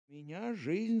У меня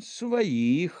жизнь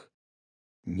своих,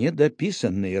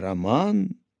 недописанный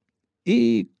роман,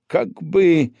 и как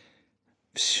бы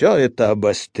все это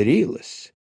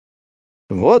обострилось.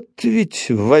 Вот ведь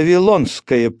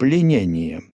вавилонское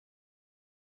пленение.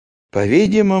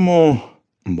 По-видимому,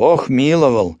 Бог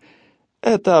миловал,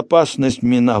 эта опасность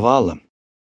миновала.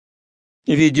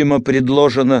 Видимо,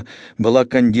 предложена была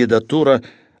кандидатура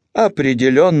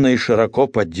определенная и широко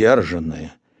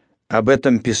поддержанная. Об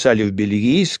этом писали в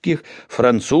бельгийских,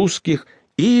 французских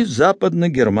и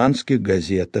западно-германских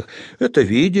газетах. Это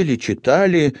видели,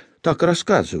 читали, так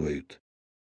рассказывают.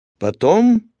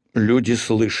 Потом люди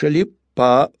слышали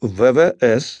по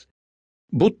ВВС,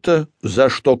 будто за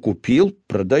что купил,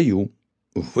 продаю.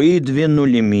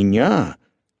 Выдвинули меня,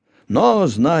 но,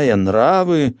 зная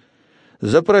нравы,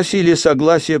 запросили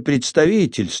согласие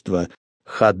представительства,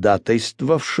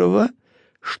 ходатайствовавшего,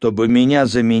 чтобы меня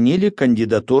заменили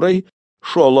кандидатурой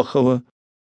Шолохова,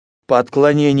 по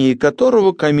отклонении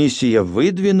которого комиссия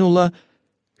выдвинула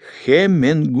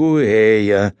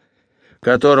Хемингуэя,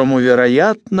 которому,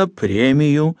 вероятно,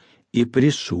 премию и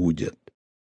присудят.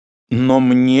 Но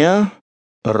мне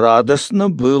радостно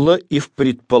было и в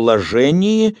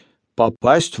предположении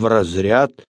попасть в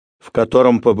разряд, в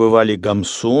котором побывали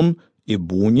Гамсун и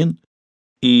Бунин,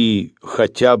 и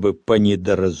хотя бы по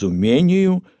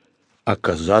недоразумению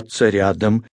оказаться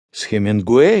рядом с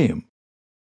Хемингуэем.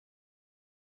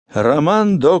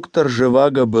 Роман «Доктор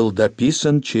Живаго» был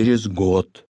дописан через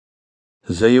год.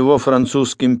 За его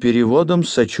французским переводом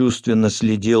сочувственно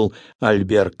следил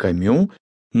Альбер Камю,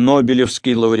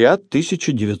 Нобелевский лауреат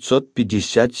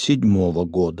 1957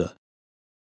 года.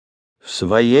 В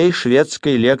своей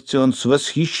шведской лекции он с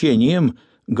восхищением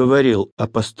говорил о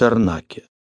Пастернаке.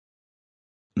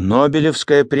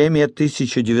 Нобелевская премия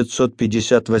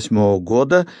 1958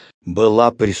 года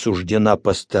была присуждена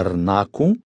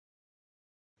Пастернаку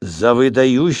за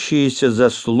выдающиеся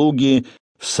заслуги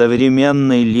в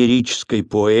современной лирической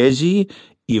поэзии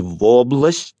и в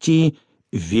области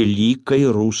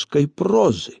великой русской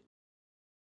прозы.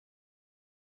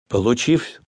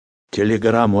 Получив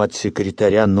телеграмму от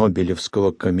секретаря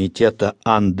Нобелевского комитета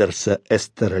Андерса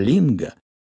Эстерлинга,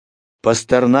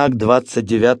 Пастернак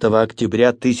 29 октября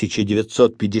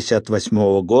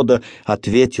 1958 года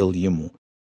ответил ему: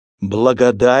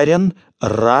 «Благодарен,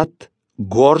 рад,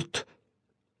 горд,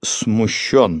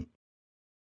 смущен».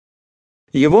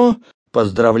 Его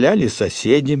поздравляли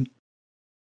соседи.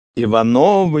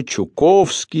 Ивановы,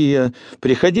 Чуковские,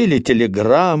 приходили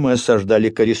телеграммы, осаждали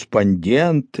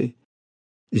корреспонденты.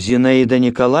 Зинаида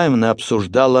Николаевна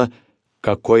обсуждала,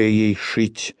 какое ей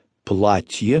шить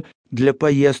платье для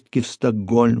поездки в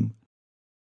Стокгольм.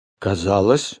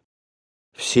 Казалось,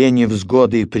 все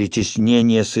невзгоды и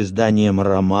притеснения с изданием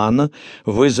романа,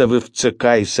 вызовы в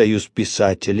ЦК и Союз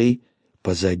писателей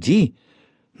позади.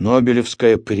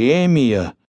 Нобелевская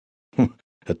премия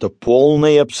 — это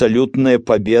полная и абсолютная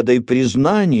победа и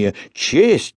признание,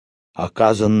 честь,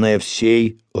 оказанная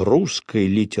всей русской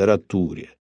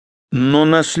литературе. Но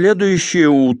на следующее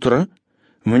утро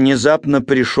внезапно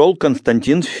пришел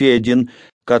Константин Федин,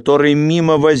 который,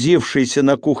 мимо возившейся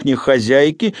на кухне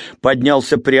хозяйки,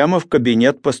 поднялся прямо в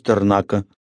кабинет Пастернака.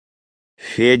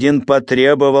 Федин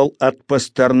потребовал от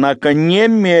Пастернака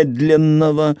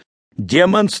немедленного,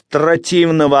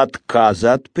 демонстративного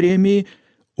отказа от премии,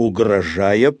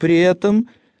 угрожая при этом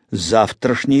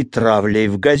завтрашней травлей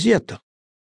в газетах.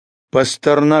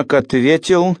 Пастернак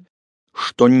ответил,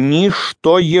 что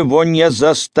ничто его не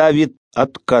заставит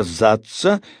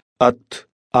отказаться от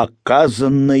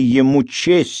оказанной ему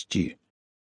чести,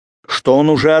 что он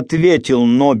уже ответил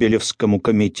Нобелевскому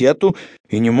комитету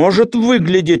и не может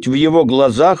выглядеть в его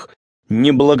глазах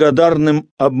неблагодарным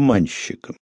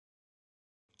обманщиком.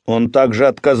 Он также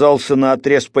отказался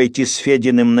наотрез пойти с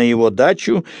Фединым на его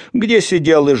дачу, где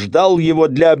сидел и ждал его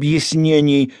для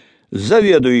объяснений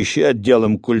заведующий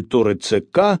отделом культуры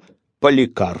ЦК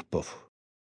Поликарпов.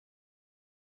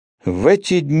 В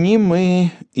эти дни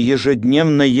мы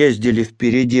ежедневно ездили в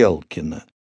Переделкино.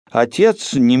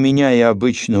 Отец, не меняя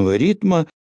обычного ритма,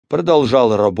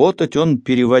 продолжал работать. Он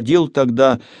переводил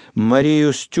тогда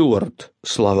Марию Стюарт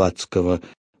Словацкого,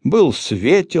 был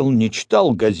светел, не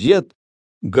читал газет,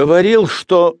 говорил,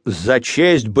 что за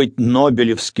честь быть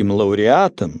Нобелевским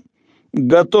лауреатом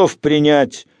готов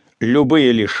принять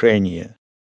любые лишения.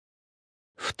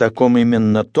 В таком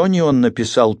именно тоне он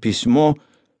написал письмо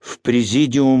в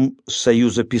Президиум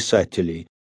Союза писателей,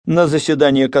 на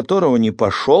заседание которого не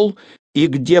пошел и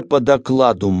где по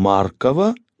докладу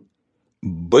Маркова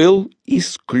был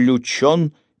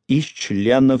исключен из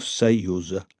членов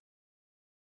Союза.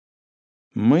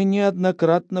 Мы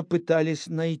неоднократно пытались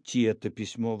найти это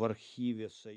письмо в архиве Союза.